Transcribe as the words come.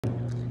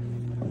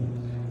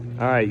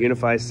All right,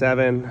 Unify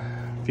 7,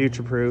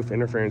 future-proof,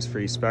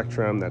 interference-free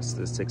spectrum. That's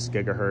the 6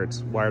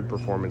 gigahertz, wired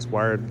performance,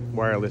 wired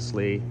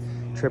wirelessly,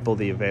 triple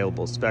the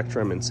available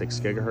spectrum in 6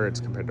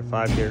 gigahertz compared to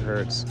 5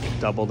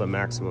 gigahertz, double the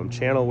maximum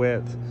channel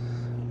width,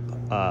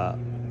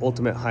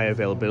 ultimate high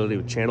availability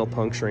with channel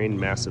puncturing,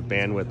 massive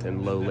bandwidth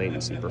and low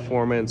latency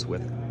performance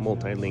with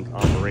multi-link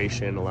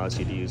operation, allows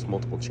you to use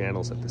multiple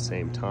channels at the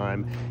same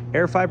time.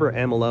 AirFiber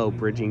MLO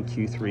bridging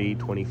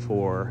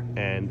Q324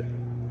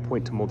 and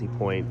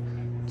point-to-multipoint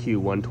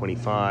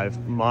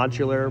Q125,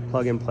 modular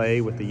plug and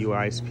play with the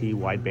WISP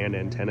wideband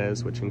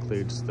antennas, which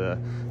includes the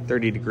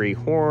 30-degree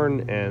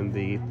horn and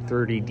the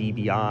 30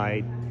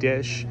 dBi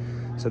dish.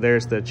 So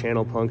there's the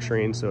channel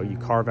puncturing, so you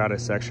carve out a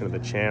section of the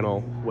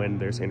channel when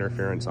there's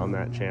interference on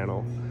that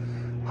channel.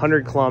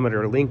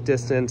 100-kilometer link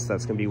distance,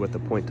 that's going to be with the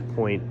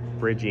point-to-point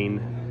bridging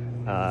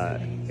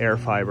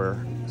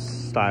AirFiber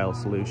style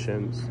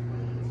solutions.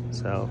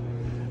 So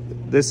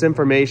this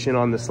information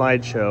on the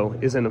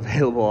slideshow isn't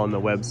available on the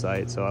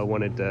website, so I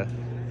wanted to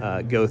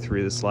go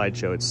through the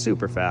slideshow. It's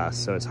super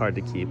fast, so it's hard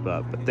to keep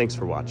up, but thanks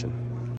for watching.